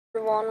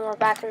Everyone, we're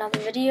back in another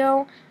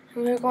video,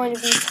 and we're going to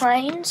be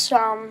playing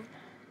some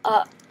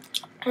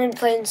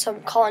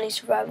colony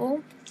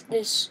survival.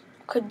 This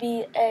could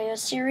be a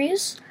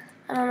series.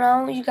 I don't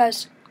know. You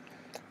guys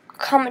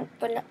comment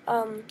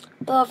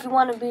below if you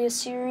want to be a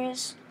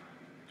series.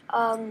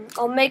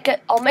 I'll make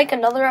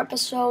another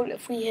episode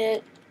if we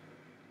hit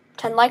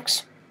 10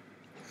 likes.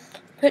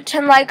 Hit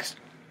 10 likes,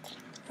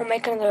 we'll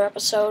make another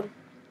episode.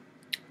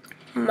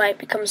 Might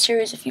become a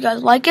series if you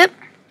guys like it.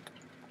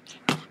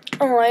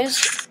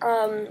 Anyways,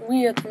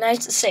 we are the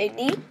Knights of Satan.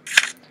 You know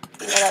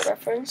that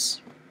reference.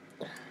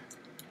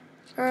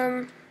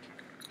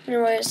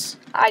 Anyways,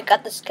 I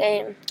got this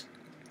game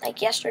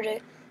like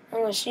yesterday.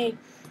 I'm gonna see.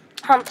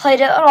 I haven't played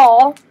it at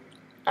all.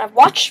 I've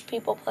watched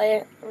people play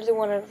it. I really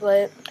wanted to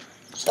play it.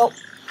 So,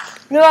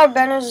 new our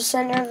banner is the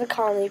center of the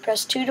colony.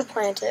 Press 2 to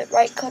plant it.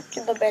 Right click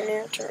to the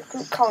banner to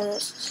recruit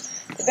colonists.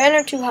 The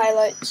banner 2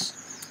 highlights.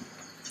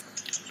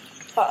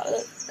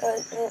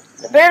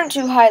 The banner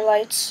 2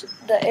 highlights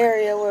the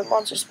area where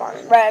monsters spawn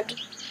in red.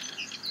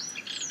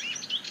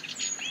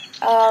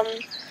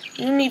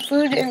 You need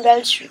food and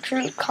beds to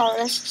recruit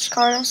colonists.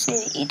 Colonists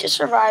need to eat to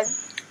survive.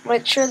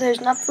 Make sure there's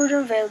enough food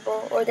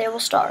available or they will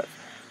starve.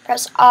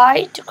 Press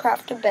I to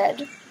craft a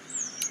bed.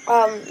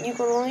 You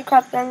can only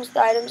craft them with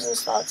the items and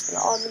slots and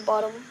on the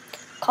bottom.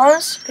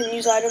 Colonists can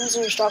use items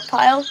in your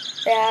stockpile.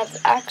 They have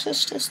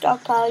access to the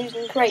stockpile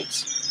using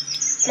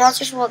crates.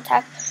 Monsters will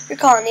attack your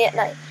colony at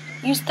night.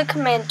 Use the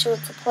command tool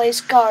to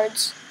place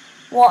guards.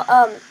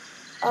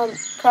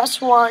 Press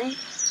 1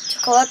 to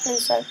collect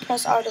inside.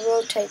 Press R to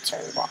rotate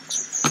certain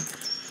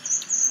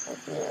blocks.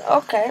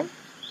 Okay.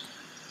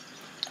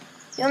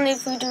 You'll need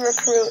food to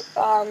recruit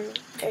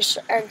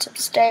and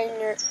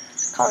sustain your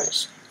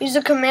colonists. Use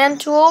the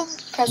command tool.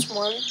 Press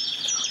 1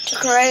 to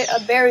create a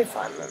berry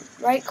farm.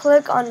 Right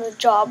click on the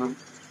job.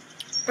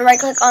 Right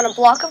click on a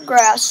block of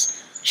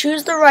grass.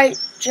 Choose the right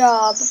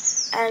job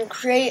and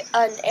create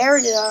an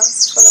area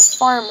for the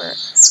farmer.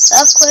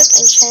 Left click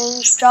and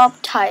change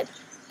job type.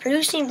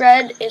 Producing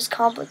bread is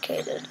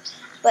complicated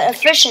but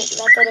efficient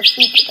method of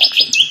food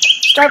production.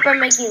 Start by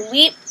making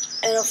wheat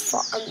and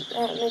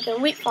making a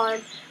wheat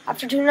farm.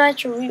 After 2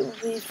 nights, your wheat will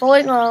be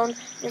fully grown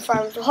and your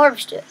farmers will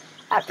harvest it.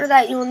 After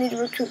that, you will need to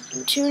recruit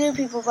 2 new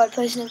people by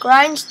placing a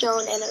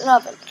grindstone in an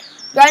oven.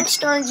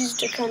 Grindstone is used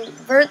to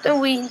convert the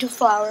wheat into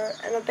flour,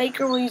 and a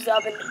baker will use the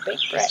oven to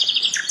bake bread.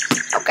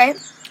 Okay.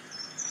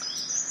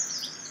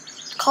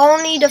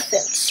 Colony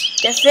defense.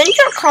 Defend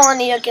your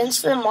colony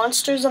against the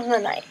monsters of the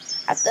night.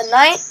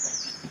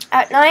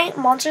 At night,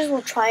 monsters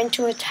will try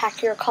to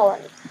attack your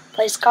colony.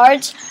 Place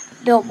guards,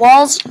 build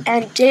walls,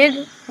 and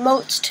dig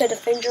moats to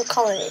defend your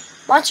colony.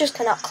 Monsters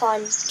cannot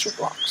climb 2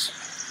 blocks.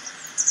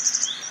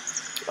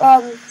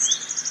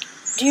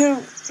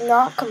 Do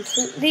not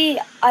completely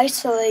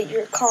isolate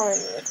your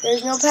colony. If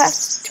there's no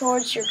path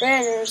towards your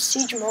banners,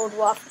 siege mode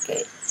will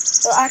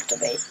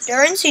activate.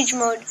 During siege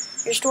mode,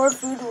 your stored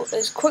food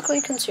is quickly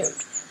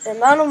consumed. The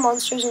amount of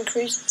monsters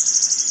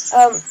increases.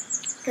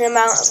 The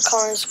amount of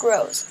colonists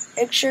grows.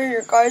 Make sure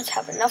your guards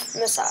have enough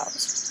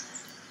missiles.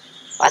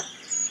 What?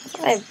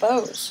 I have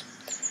bows.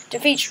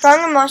 Defeat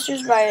stronger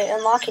monsters by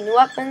unlocking new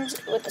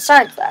weapons with the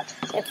science lab.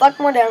 They inflict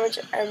more damage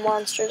and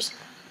monsters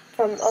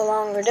from a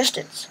longer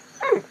distance.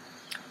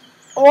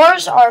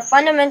 Ores are a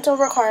fundamental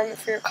requirement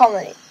for your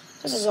colony.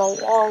 This is a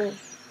long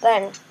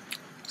thing.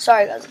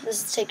 Sorry guys,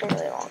 this is taking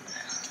really long.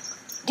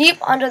 Deep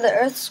under the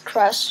Earth's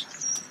crust,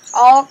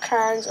 all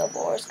kinds of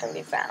ores can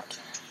be found.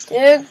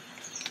 Dig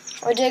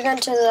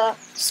into the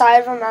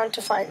side of a mountain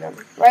to find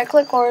them.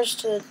 Right-click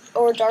ores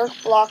or dark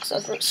blocks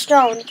of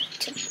stone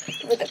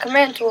with the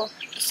command tool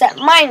to set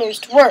miners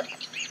to work.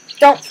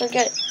 Don't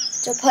forget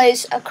to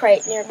place a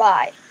crate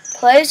nearby.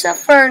 Place a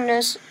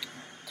furnace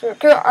to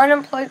recruit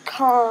unemployed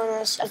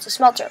colonists as a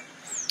smelter.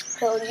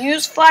 He'll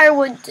use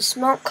firewood to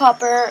smelt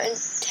copper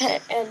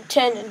and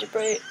tin into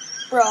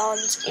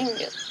bronze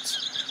ingots.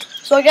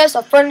 So I guess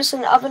a furnace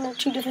and an oven are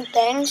 2 different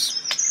things,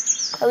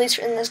 at least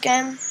in this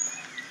game.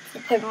 If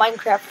you play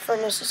Minecraft,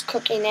 furnace is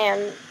cooking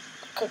or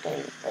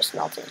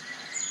smelting.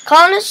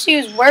 Colonists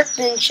use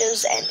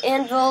workbenches and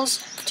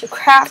anvils to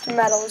craft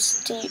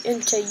metals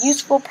into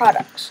useful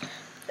products.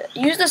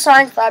 Use the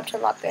science lab to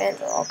unlock the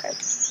anvil. Okay.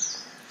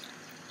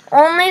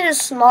 Only the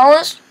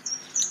smallest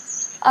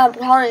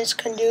colonists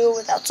can do it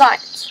without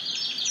science.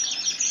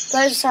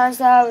 Place the science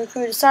lab,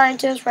 recruit a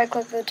scientist,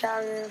 right-click the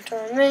town in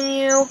the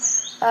menu,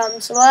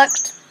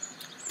 select,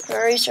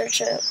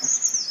 research it.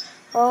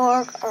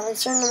 Work on a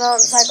certain amount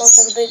of cycles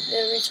to complete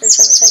the research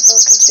of the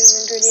cycles, consume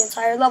ingredients.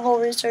 Higher level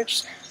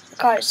research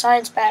requires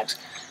science bags.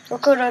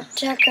 Recruit a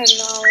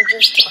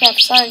technologist to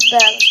craft science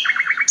bags,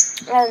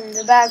 and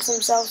the bags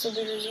themselves will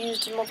be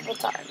used multiple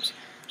times.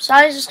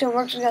 Scientists can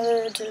work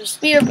together to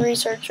speed up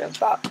research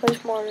about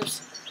place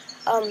mortars.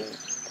 No,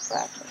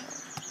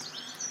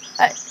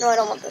 I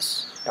don't want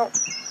this. No,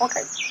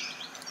 okay.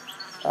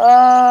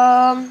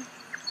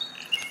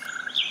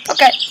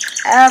 Okay,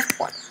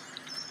 F1.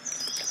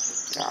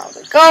 There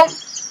we go.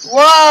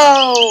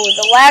 Whoa,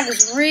 the lag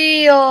is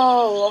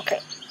real.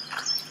 Okay.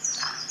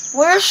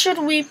 Where should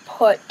we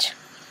put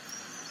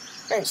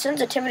And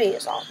sensitivity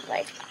is on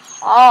like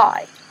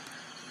high.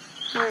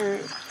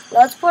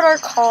 Let's put our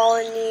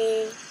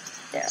colony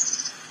there.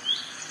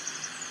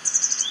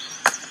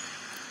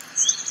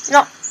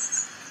 No.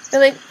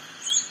 Really?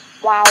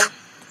 Wow.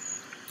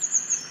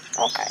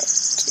 Okay.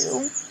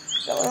 2.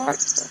 The other one. 2.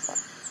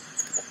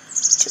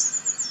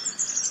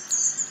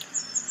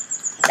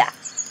 That.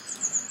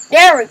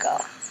 There we go.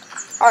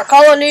 Our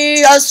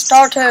colony has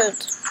started.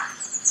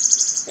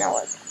 Now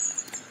what?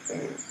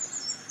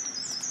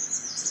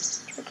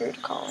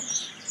 Recruit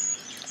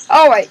colonies.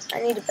 Oh wait,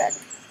 I need a bed.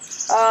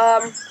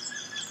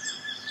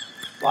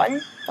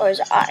 1. Or is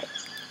it I?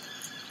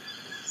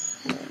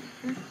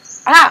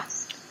 Ah!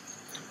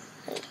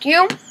 Thank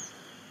you.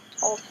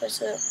 Oh,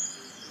 is it?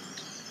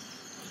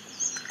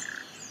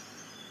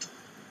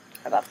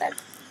 How about that?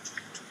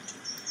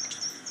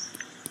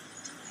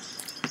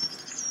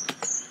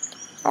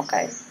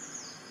 Okay.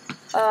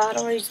 How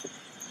do I use it?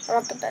 I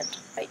want the bed.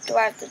 Wait, do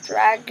I have to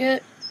drag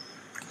it?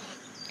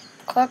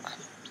 Click.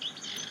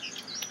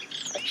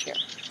 Right here.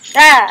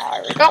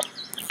 There we go.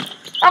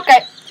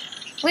 Okay.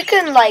 We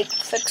can, like,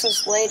 fix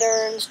this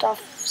later and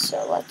stuff,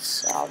 so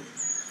let's,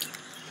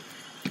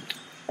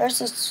 where's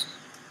this?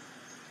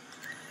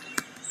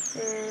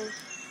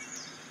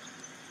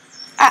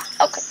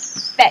 Okay.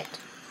 Bed.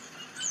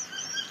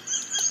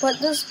 Put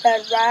this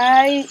bed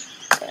right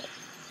there.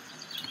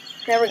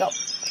 There we go.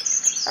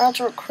 Now let's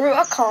recruit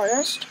a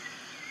colonist.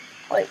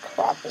 Holy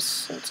crap, this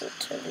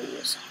sensitivity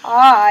is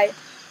high.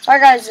 Sorry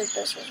guys if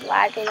this is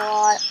lagging a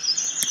lot.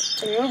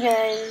 It's a new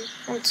game.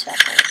 1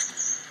 second.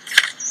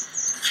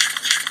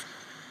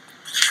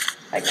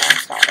 Right now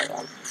it's not a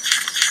one.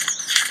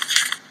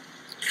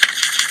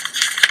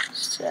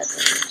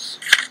 Settings.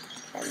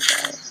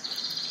 Campaign.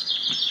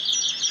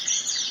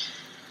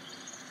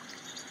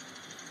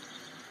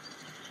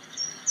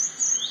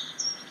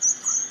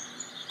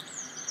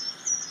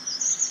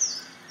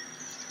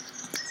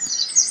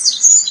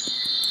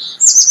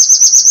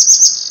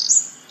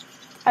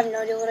 I have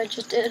no idea what I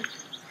just did.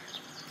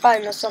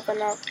 Probably messed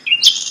something up.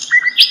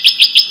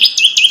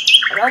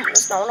 Nope,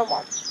 that's not what I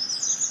want.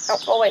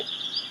 Oh wait.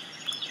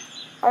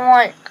 I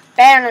want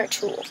banner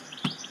tool.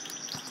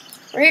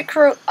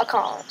 Recruit a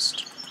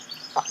colonist.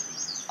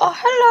 Oh,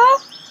 hello.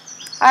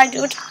 Hi,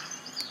 dude.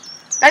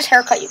 Nice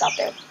haircut you got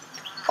there.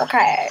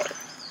 Okay.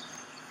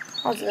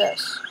 What's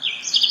this?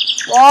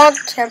 Log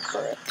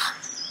temperate.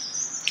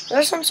 Is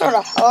there some sort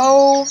of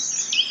hoe?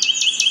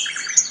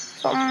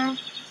 Something?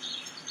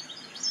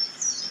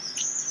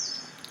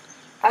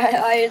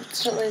 I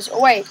instantly.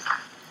 Oh, wait.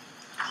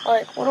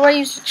 Like, what do I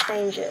use to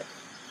change it?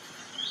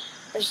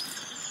 I just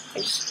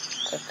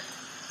click.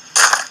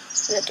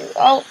 What does it do?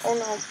 Oh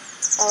no.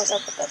 Oh, I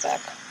gotta put that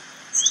back.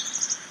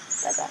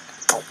 That back.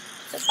 Oh,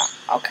 that back.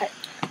 Okay.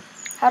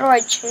 How do I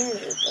change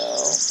it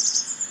though?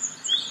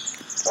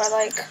 Do I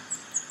like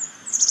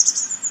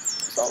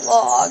the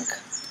log?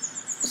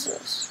 What's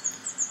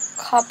this?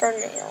 Copper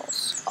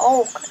nails.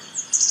 Oh, okay.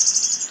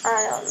 I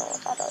don't know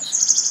what that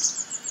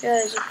does. You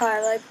guys are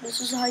probably like, this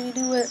is how you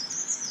do it.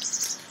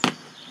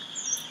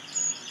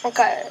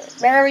 Okay,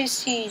 berry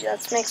seed.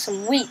 Let's make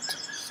some wheat.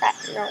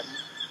 No,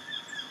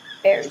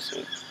 berry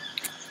seed.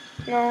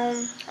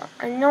 No,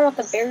 I know what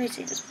the berry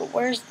seed is, but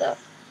where's the?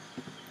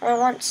 I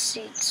want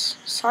seeds.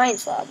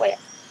 Science lab. Wait,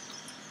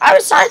 I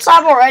was science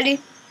lab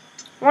already.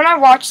 When I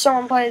watched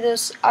someone play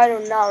this, I do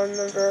not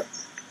remember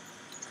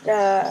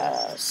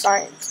the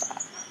science lab.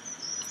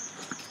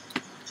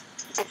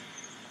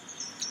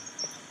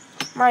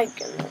 My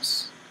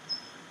goodness,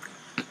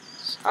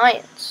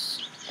 science.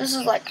 This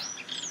is like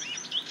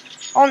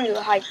all new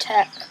high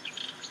tech.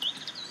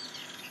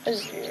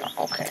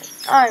 Okay,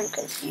 I'm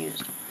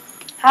confused.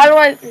 How do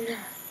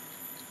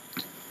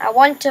I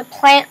want to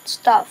plant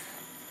stuff.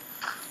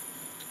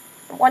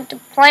 I want to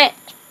plant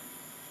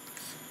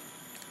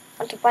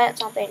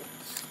something.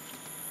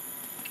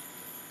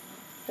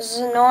 This is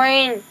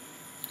annoying.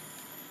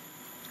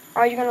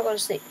 Are you gonna go to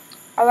sleep?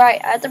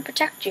 Alright, I have to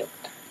protect you.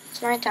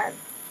 It's nighttime.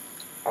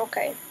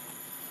 Okay.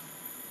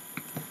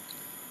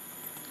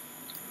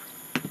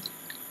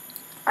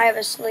 I have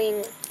a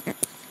sling.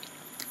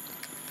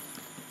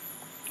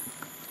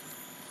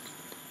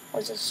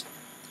 What's this?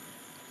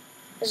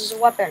 This is a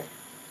weapon.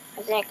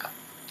 I think.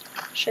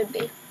 Should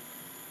be.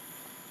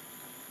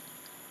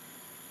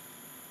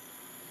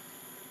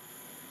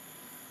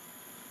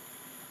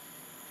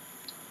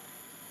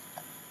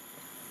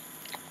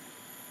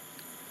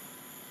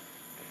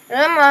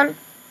 Come on.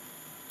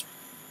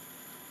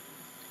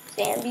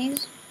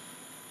 Zombies.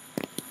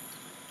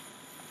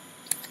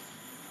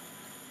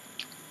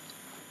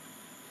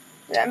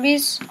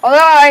 Zombies.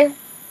 Alive.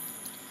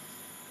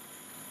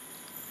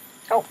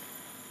 Oh.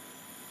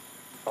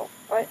 Oh,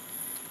 what?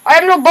 I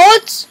have no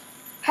bullets?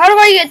 How do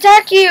I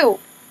attack you?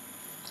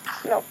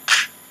 No.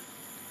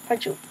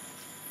 Punch you.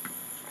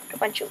 I can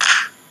punch you.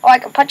 Oh, I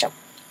can punch him.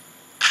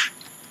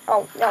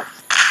 Oh, no.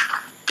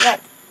 No.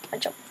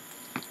 Punch him.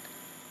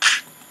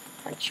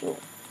 Punch you.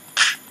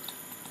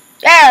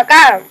 Yeah,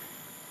 got him.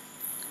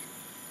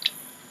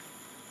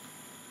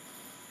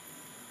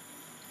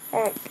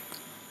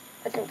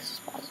 I think this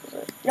pauses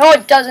it. No,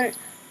 it doesn't.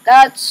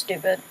 That's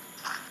stupid.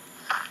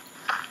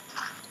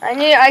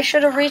 I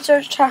should have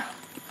researched how.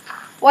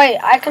 Wait,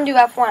 I can do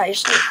F1.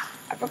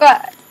 I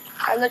forgot.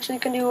 I literally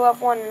can do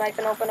F1 and I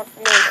can open up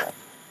the menu.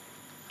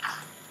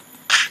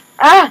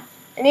 Ah!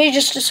 I need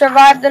just to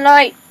survive the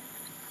night.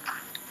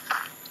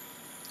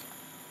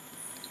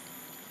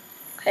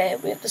 Okay,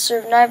 we have to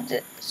survive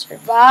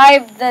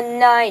the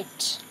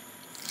night.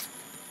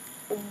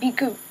 We'll be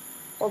good.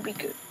 We'll be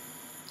good.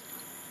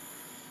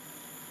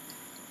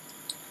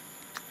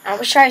 I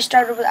wish I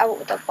started out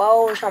with a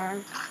bow or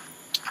something.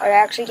 Or it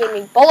actually gave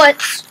me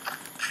bullets.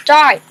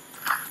 Die.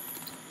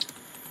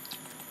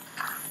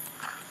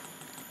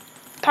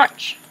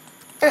 Punch.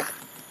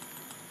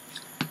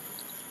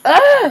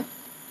 Ah!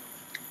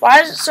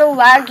 Why is it so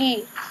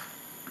laggy?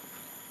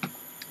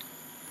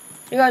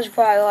 You guys are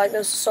probably like,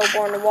 this is so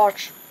boring to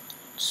watch.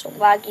 It's so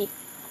laggy.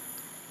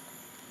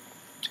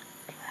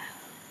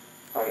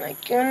 Oh my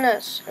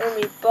goodness. I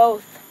need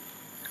both.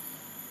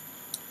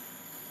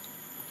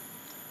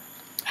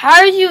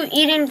 How are you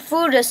eating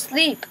food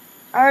asleep?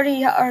 I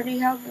already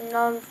have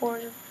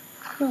non-forms of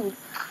food.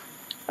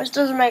 This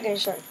doesn't make any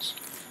sense.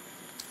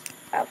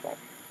 Apple.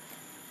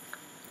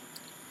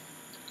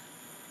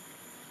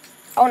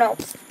 Oh no.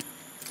 Is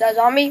that a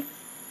zombie?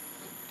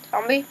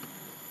 Zombie?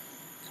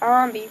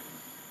 Zombie.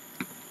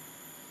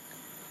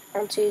 I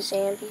don't see a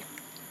zombie.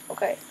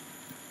 Okay.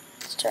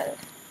 Let's try it.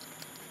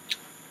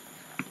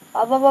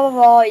 Blah blah blah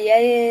blah.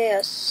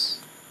 Yes.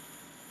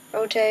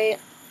 Rotate.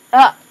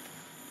 Ah!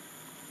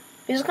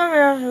 He's coming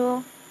out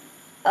too.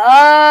 Oh!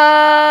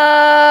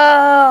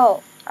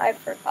 I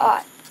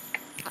forgot.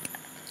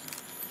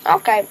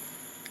 Okay.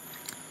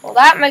 Well,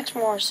 that makes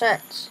more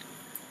sense.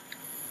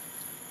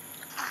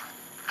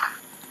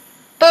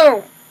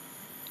 Boom!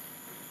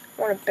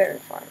 I want a berry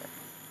farmer.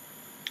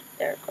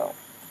 There we go.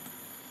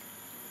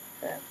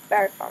 Yeah,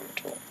 berry farmer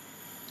tool.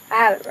 I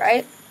have it,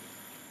 right?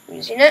 I'm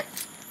using it.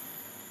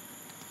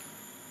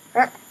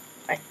 Right.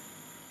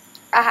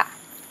 Aha.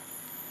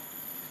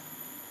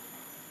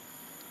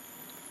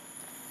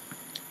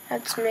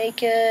 Let's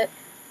make it.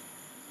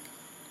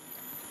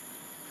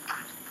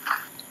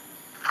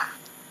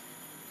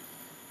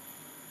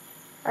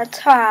 Let's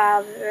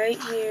have right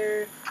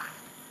here.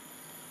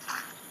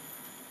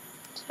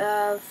 Let's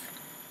have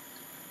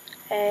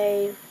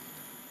a.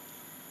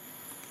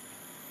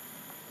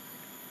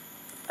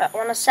 I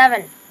want a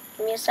 7.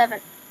 Give me a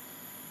 7.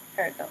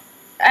 There we go.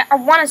 I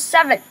want a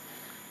 7.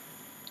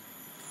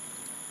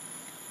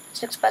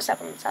 6 by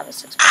 7. Let's have a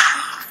 6 by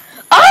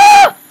 7.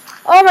 Oh!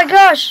 Oh my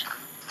gosh!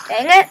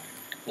 Dang it!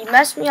 You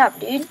messed me up,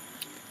 dude.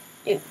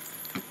 Dude.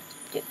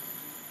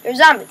 You're a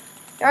zombie.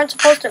 You aren't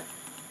supposed to.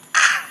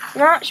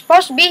 You're not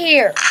supposed to be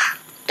here.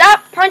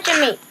 Stop punching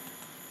me.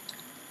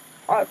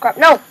 Oh crap!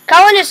 No,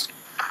 colonist.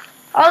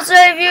 I'll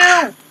save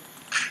you.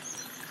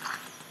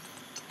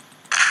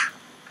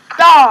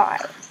 Die.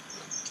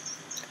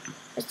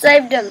 I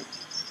saved him.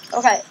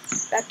 Okay,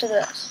 back to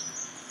this.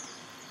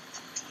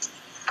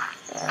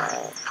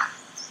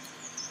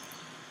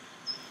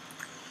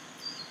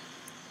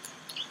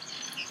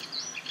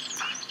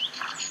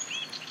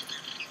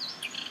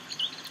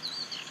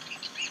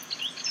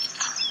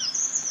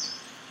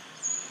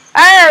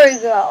 There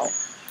we go.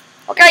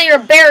 Okay, you're a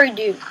berry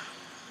dude.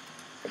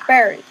 You're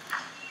buried.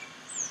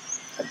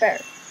 You're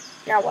buried.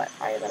 Now what?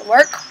 Are you gonna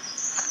work?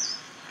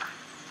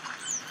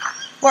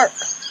 Work.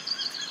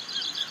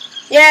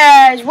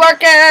 Yeah, it's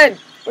working!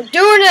 We're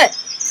doing it!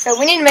 So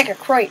we need to make a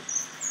crate.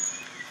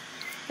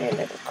 We need to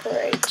make a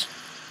crate.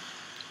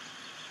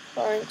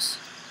 Points.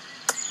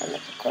 I'll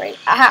make a crate.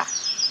 Aha!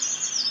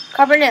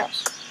 Cover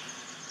nails.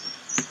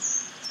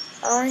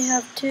 I only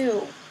have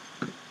 2.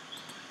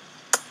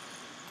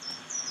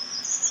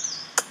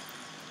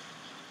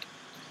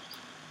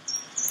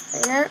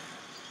 That.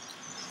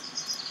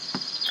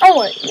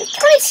 Oh, you're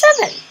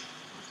 27.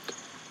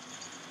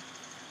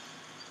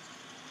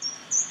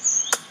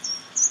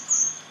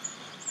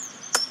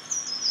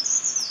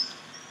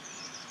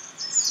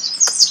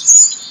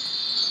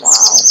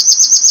 Wow.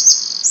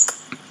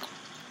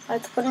 I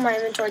have to put in my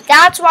inventory.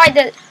 That's why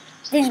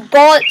these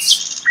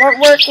bullets weren't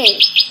working.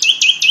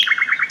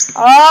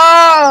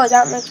 Oh,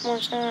 that makes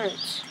more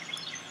sense.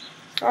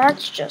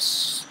 That's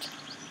just.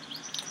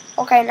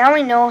 Okay, now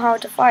we know how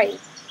to fight.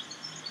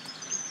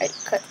 Right,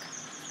 click.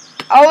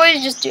 I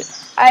always just do.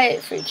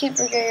 Keep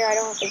forgetting I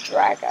don't have to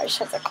drag. I just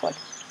have to click.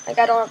 Like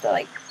I don't have to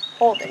like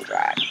hold and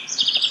drag.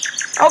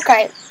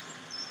 Okay.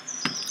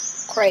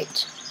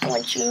 Great. I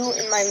want you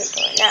in my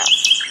inventory now.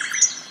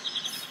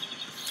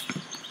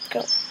 Go.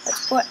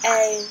 Let's put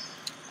a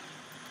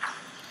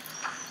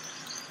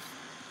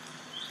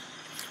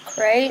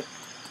crate.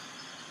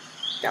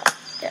 No.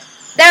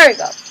 There we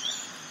go.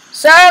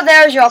 So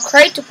there's your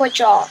crate to put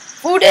your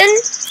food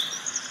in.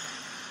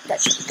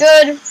 That should be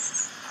good.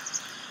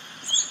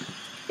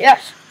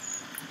 Yes.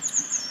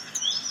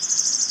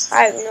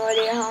 I have no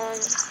idea how long.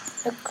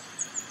 Look,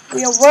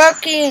 we are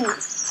working.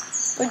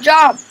 Good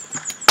job.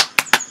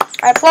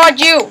 I applaud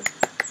you.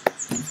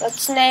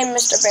 Let's name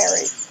Mr.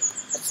 Berry.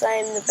 Let's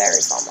name the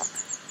berry farmer.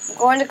 I'm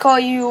going to call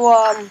you,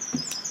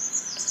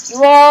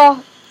 you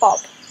are Bob.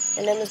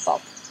 Your name is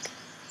Bob.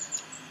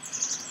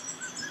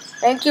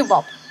 Thank you,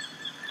 Bob.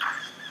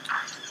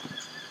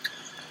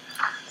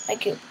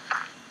 Thank you.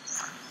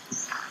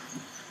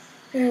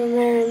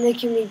 You're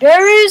making me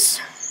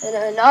berries, and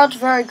are not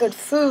very good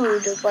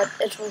food, but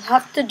it will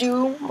have to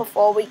do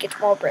before we get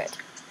more bread.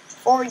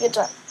 Before we get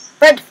a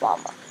bread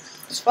farmer.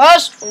 Because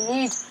first, we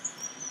need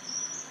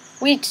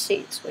wheat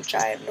seeds, which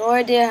I have no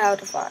idea how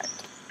to find.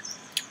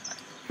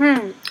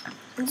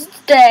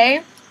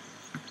 Today,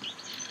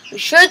 we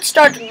should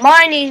start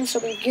mining so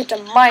we can get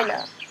a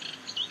miner.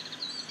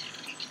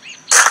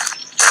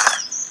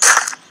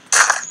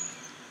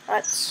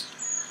 Let's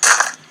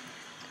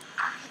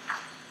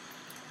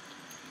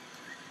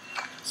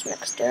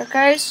make a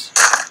staircase.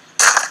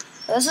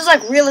 This is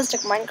like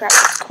realistic Minecraft.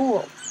 It's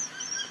cool.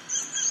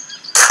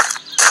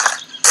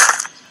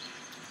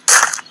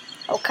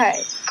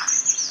 Okay.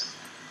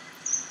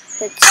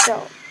 Hit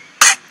stone.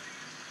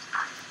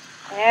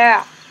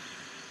 Yeah.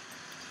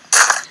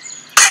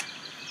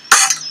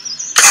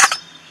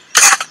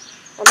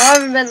 I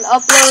haven't been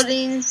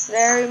uploading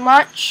very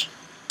much.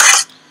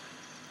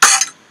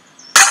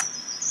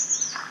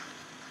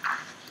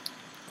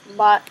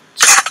 But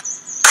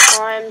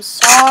I'm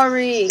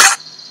sorry.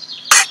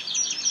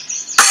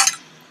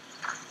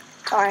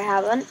 I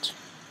haven't.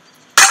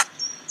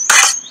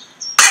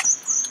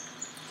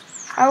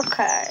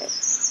 Okay.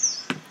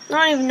 I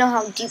don't even know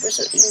how deep we're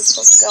even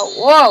supposed to go.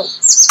 Whoa!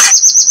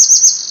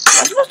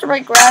 I'm supposed to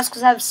break grass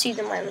because I have seeds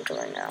in my inventory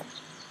right now.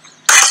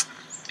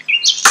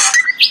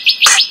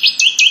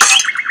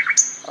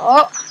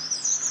 Oh!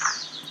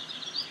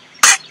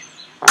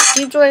 How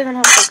deep do I even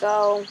have to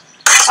go?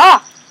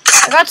 Ah!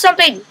 I got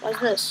something! What's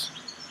this?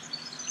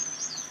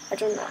 I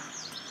don't know.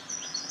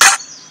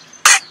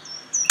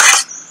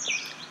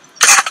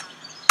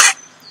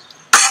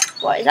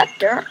 What, is that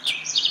dirt?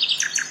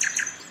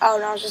 Oh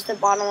no, it's just the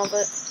bottom of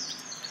it.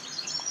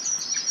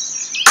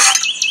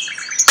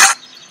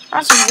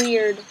 That's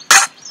weird.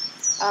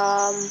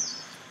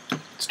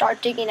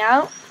 Start digging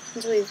out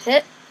until we've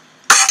hit.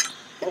 I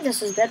think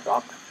this is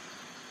bedrock.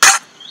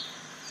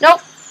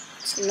 Nope,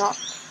 it's not.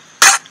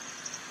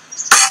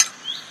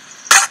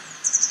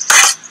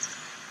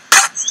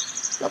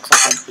 Looks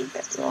like it'd be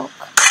bedrock.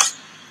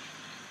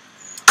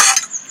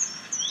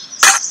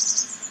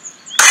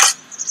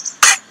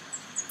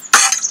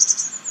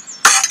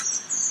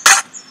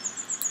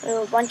 We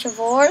have a bunch of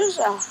ores.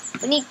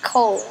 We need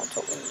coal. That's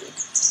what we need.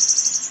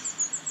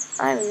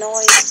 I have no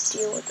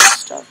idea what this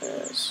stuff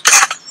is.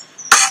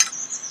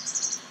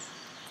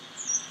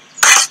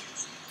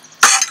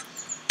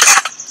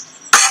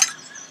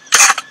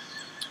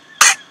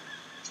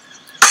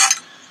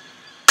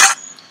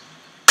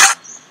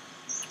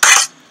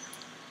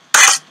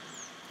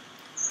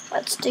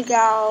 Let's dig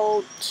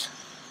out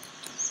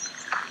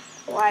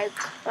like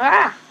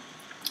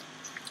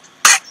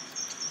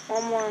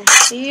one more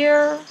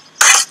here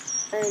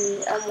and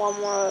one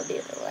more the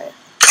other way.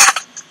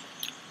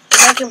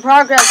 We're making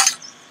progress.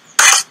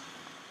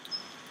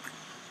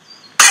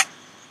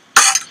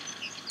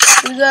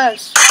 Do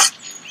this.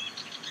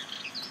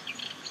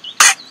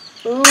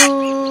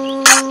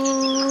 Ooh.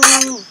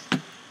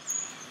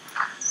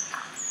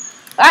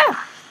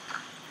 Ah!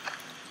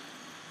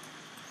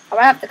 I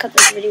might have to cut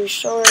this video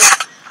short.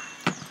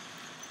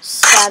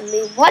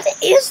 Sadly. What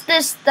is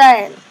this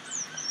thing?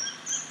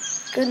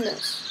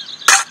 Goodness.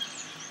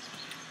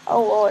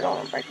 Oh, I don't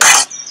want to break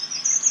that.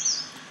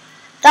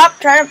 Stop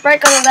trying to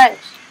break other things.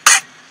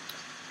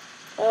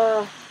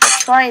 I'll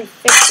try and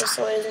fix this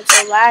so it isn't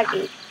so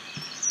laggy.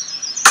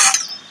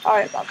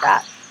 Sorry about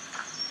that.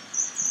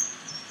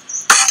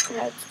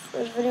 That's the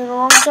first video in a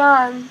long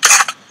time.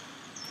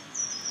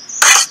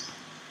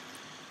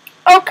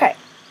 Okay.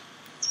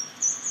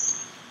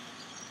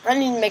 I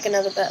need to make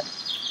another bed.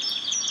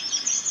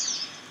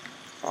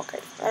 Okay.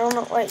 I don't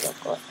know. Wait, of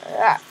course.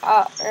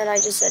 And I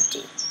just said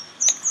T.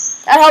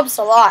 That helps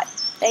a lot.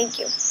 Thank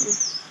you.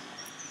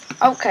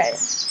 Okay.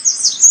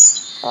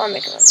 I'll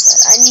make another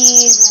bed. I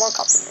need more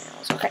copper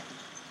nails. Okay.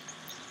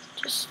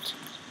 Just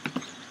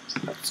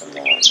put some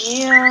more in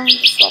here.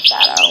 Just swap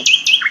that out.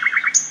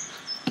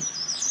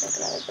 Just make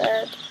another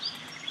bed.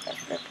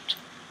 Perfect.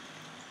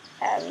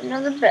 Add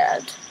another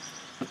bed.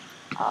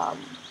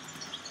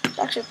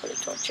 Actually put a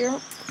torch here.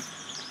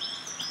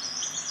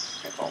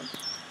 There we go.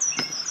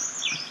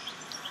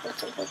 Put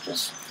some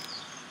torches.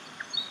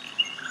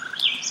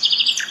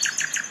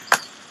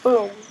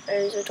 Boom.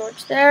 There's a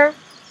torch there.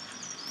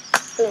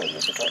 Boom.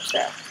 There's a torch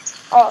there.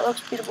 Oh, it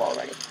looks beautiful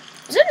already.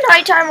 Is it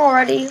nighttime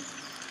already?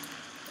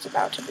 It's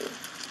about to be.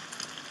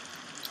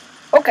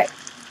 Okay.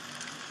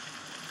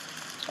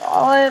 So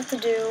all I have to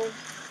do...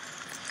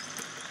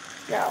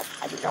 No,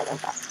 I do not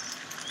want that.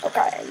 Okay,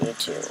 I need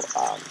to,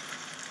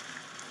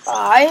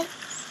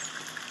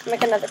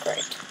 make another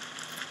crate.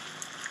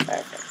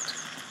 Perfect.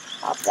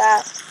 Pop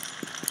that.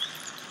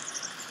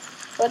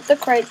 Put the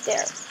crate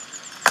there.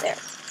 There.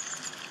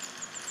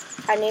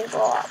 I need to go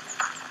up.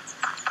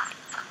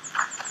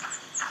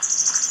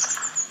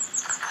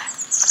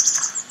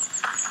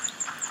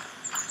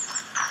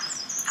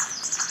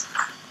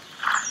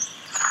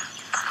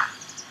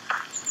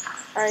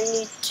 I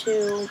need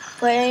to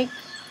break.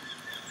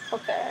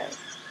 Okay.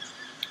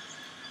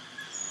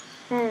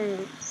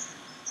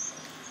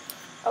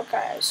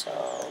 Okay,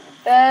 so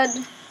bed.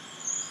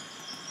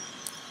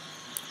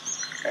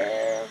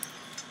 There.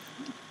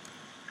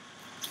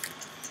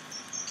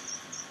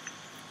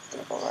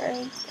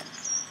 Right.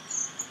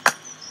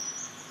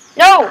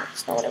 No!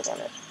 That's not what I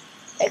wanted.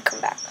 Hey,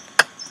 come back.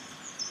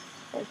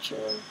 Don't you?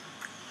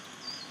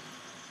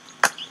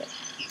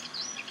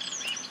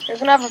 You're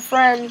gonna have a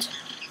friend.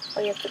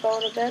 Oh, you have to go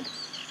to bed?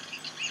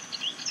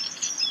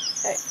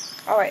 Hey,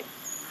 alright.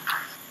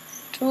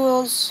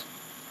 Tools.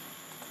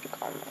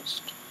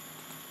 Almost.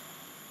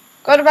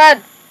 Go to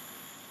bed!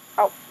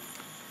 Oh,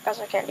 guess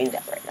I can't do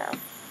that right now.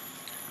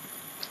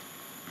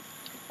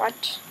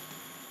 What?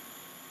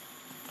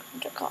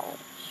 To columns.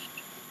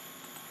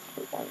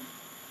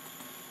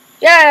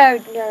 Yeah,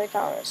 nearly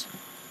columns.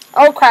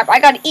 Oh crap, I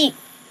gotta eat.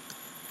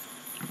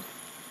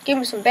 Give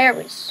me some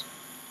berries.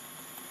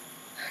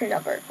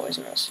 Not very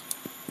poisonous.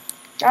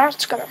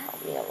 That's gonna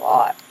help me a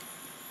lot.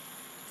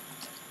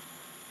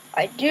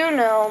 I do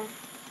know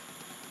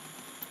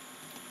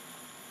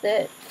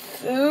that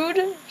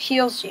food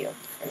heals you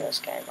in this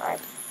game.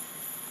 I've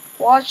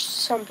watched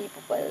some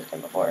people play this game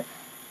before.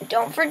 And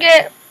don't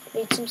forget,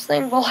 need some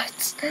sling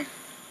bullets.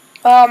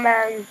 Oh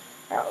man,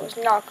 that was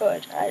not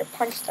good. I had to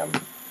punch them.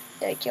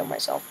 Then I killed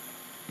myself.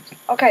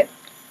 Okay.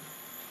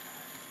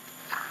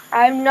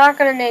 I'm not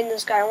gonna name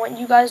this guy. I want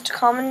you guys to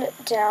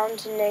comment down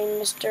to name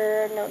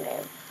Mr. No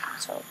Name.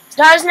 So it's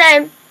not his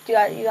name. You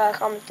gotta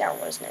comment down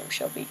what his name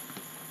should be.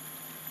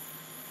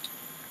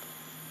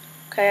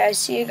 Okay, I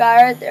see a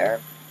guy right there.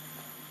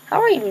 How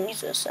do I even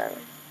use this then?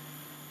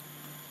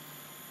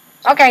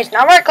 Okay, it's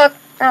not right click.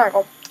 Not right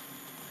click.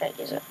 Can't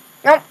use it.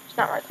 Nope, it's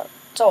not right click.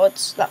 So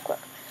it's left click.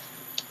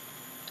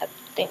 I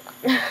think.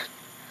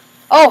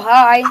 Oh,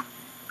 hi.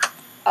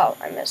 Oh,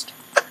 I missed.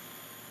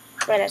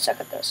 Man, I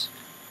suck at this.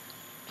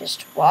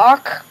 Just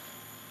walk.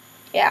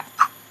 Yeah.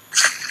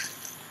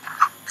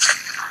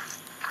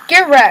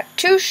 Get wrecked.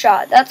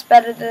 2-shot. That's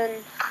better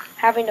than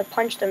having to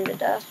punch them to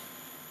death.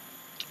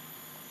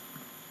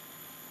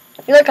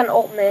 I feel like an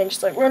old man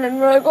just like running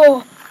like,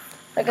 oh.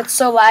 Like it's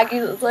so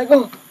laggy. It's like,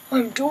 oh,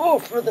 I'm too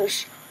old for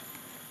this.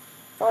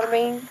 Know what I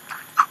mean?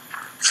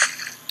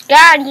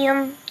 Got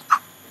him.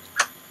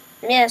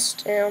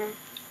 Missed him.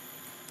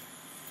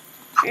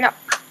 No.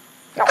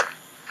 No.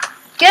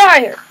 Get out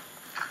of here.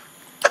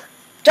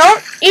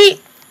 Don't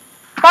eat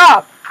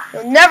Bob.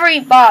 You'll never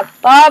eat Bob.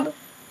 Bob.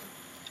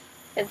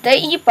 If they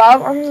eat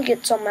Bob, I'm gonna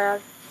get so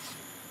mad.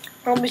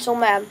 I'm gonna be so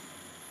mad.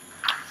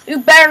 You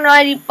better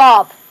not eat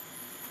Bob.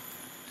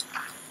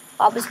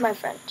 Bob is my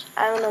friend.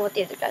 I don't know what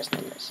the other guy's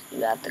name is.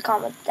 You have to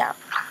comment down.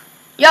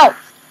 Yo.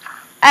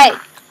 Hey.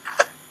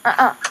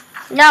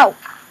 No.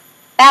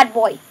 Bad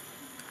boy.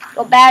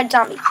 Go bad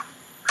zombie.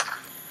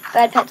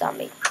 Bad pet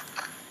zombie.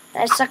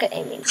 I suck at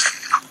aiming.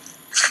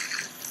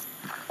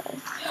 Okay.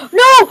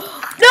 No!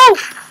 No!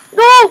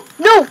 No!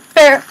 No!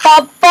 Bear!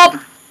 Bob!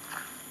 Bob!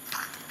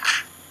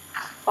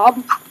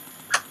 Bob!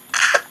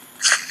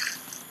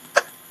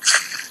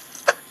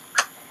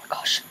 Oh my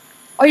gosh.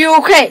 Are you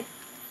okay?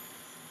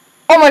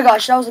 Oh my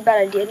gosh, that was a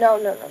bad idea. No,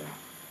 no, no, no.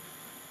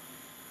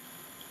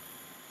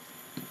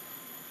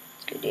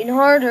 It's getting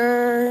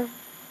harder.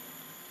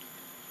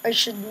 I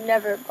should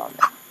never have gone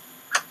there.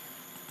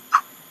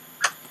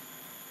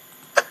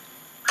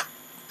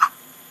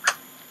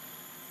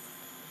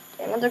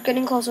 Dang, they're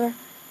getting closer.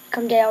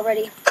 Come day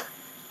already.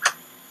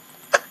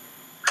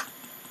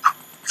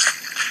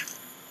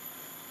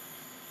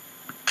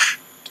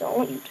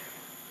 Don't you dare.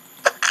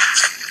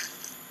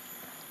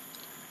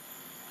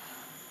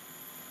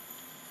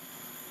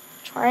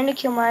 Trying to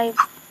kill my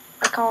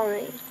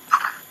colony.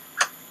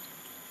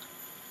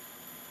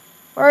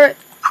 Or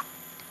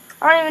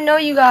I don't even know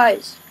you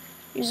guys.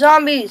 You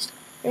zombies.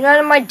 You're not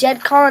in my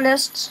dead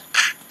colonists.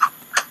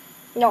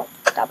 No,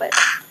 stop it.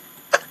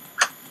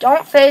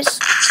 Don't face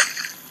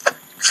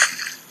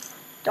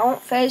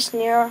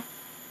near.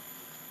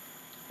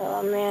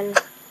 Oh man.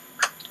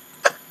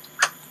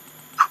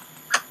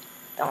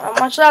 Don't have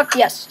much left.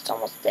 Yes, it's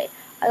almost day.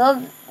 I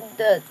love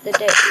the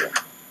day.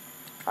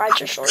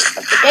 Nights are short,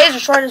 but the days are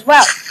short as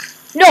well.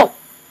 No!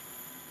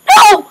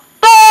 No!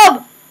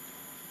 Bob!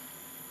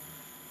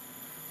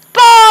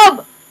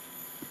 Bob!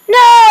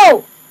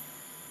 No!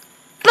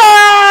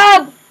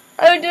 Bob!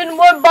 I didn't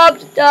want Bob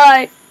to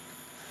die.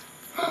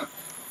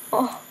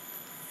 Oh.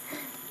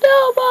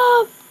 No,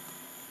 Bob!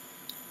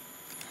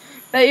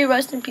 May you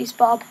rest in peace,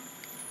 Bob.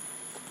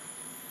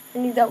 I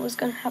knew that was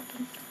gonna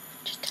happen.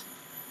 Just...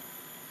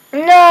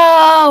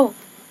 No!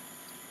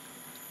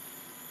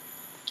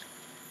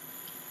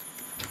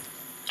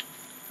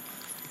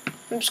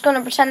 I'm just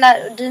gonna pretend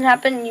that it didn't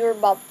happen. You're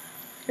Bob.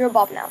 You're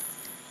Bob now.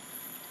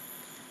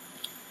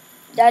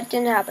 That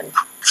didn't happen.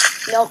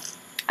 Nope.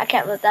 I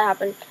can't let that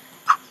happen.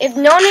 If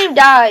No Name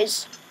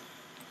dies...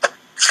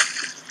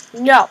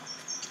 No.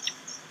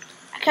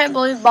 I can't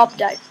believe Bob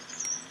died.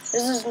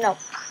 This is no.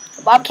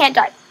 Bob can't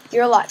die.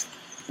 You're alive.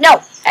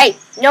 No. Hey.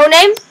 No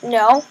Name?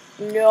 No.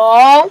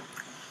 No.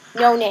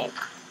 No Name.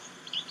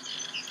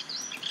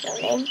 No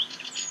name?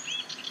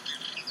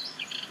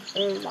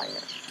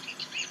 Miner.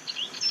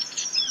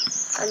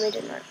 I made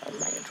a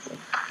miner tool.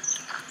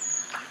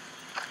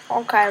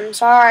 Okay, I'm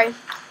sorry.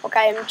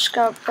 Okay, I'm just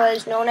gonna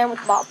replace no name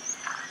with Bob.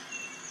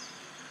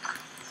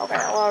 Okay,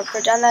 well,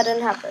 pretend that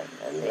didn't happen.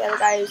 And the other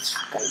guy is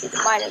gonna be the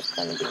miner's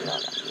gonna be no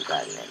name. You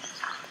got name.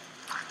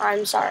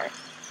 I'm sorry.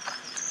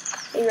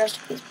 May rest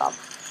in peace, Bob.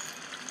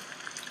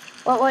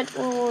 What I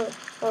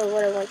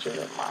want you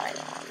to mine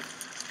on?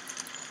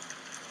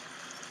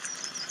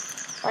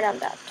 Mine on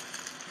that.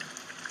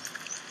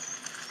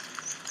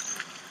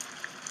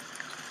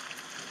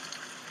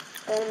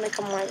 I want to make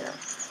a miner.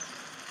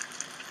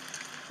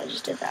 I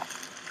just did that.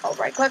 Oh,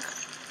 right click.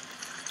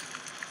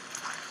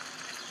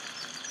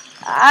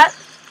 That.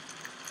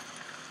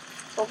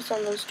 Focus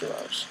on those 2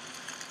 rows.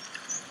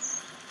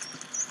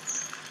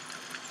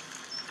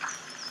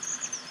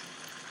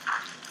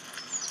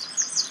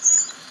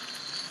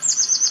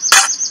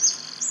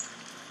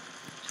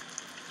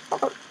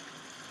 Okay.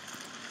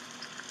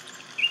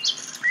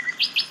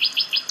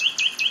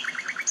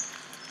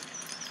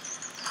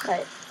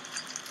 Right.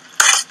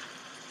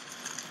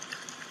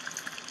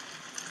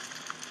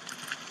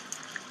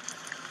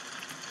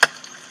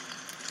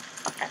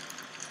 Okay.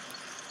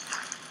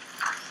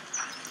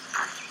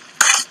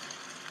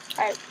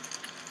 Alright.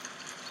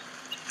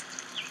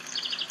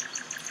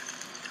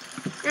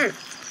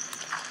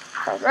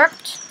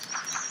 Perfect.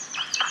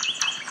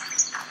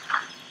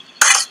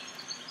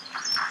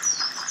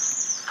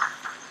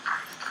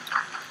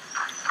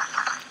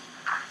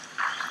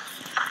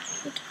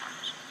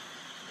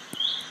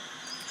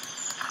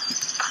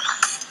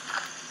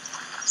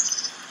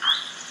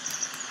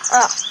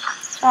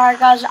 Sorry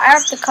guys, I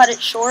have to cut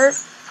it short,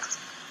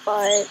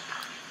 but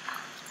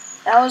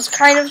that was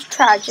kind of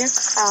tragic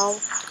how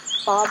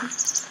Bob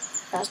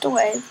passed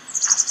away.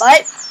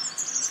 But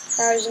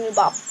there's a new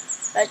Bob.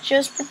 Let's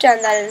just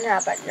pretend that didn't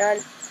happen.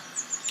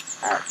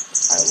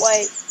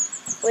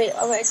 Wait,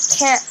 oh, I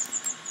can't.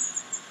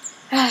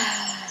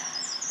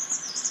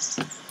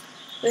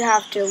 We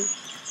have to.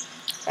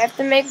 I have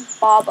to make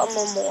Bob a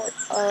memorial,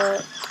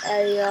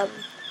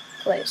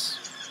 place.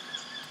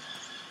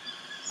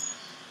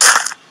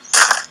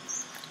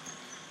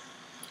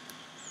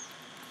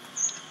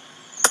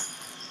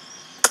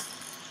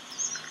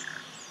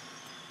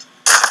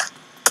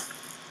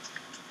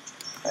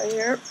 Right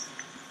here.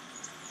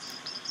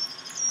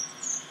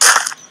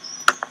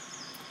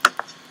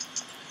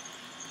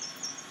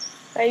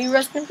 May you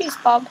rest in peace,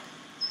 Bob.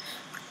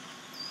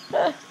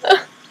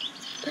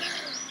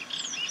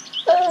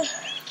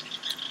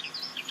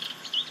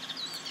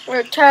 We're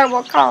a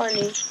terrible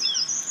colony.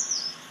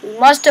 We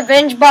must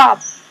avenge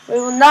Bob. We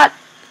will not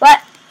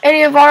let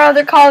any of our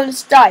other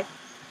colonists die.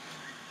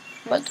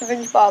 We must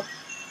avenge Bob.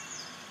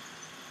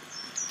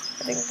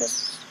 I think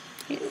this.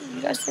 You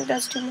guys think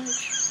that's too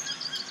much?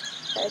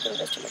 I think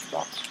that's too much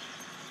blocks.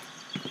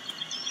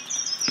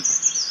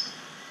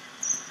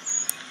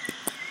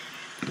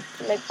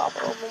 To make Bob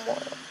a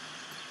memorial.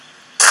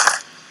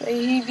 May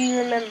he be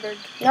remembered.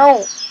 No,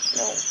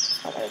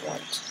 that's not what I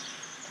want.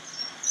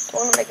 I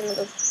want to make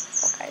another.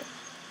 Okay.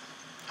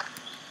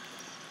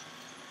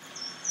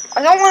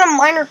 I don't want a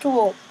miner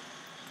tool.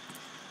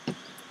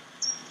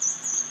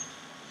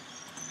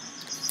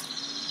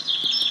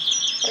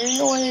 I don't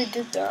know why they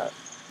did that.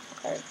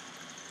 Okay.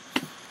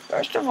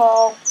 First of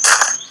all,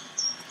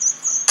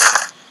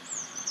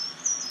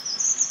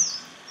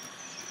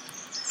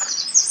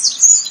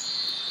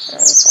 there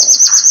we go.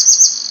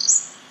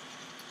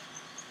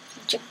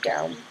 Chip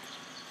down.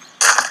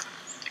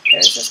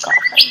 There's this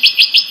coffin.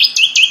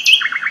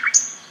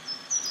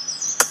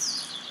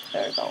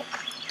 There we go.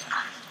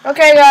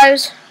 Okay,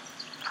 guys.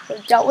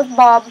 We've dealt with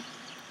Bob.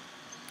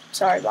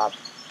 Sorry, Bob.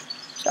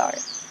 Sorry.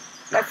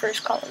 My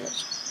first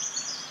colonist.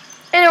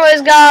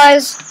 Anyways,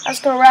 guys, that's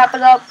gonna wrap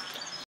it up.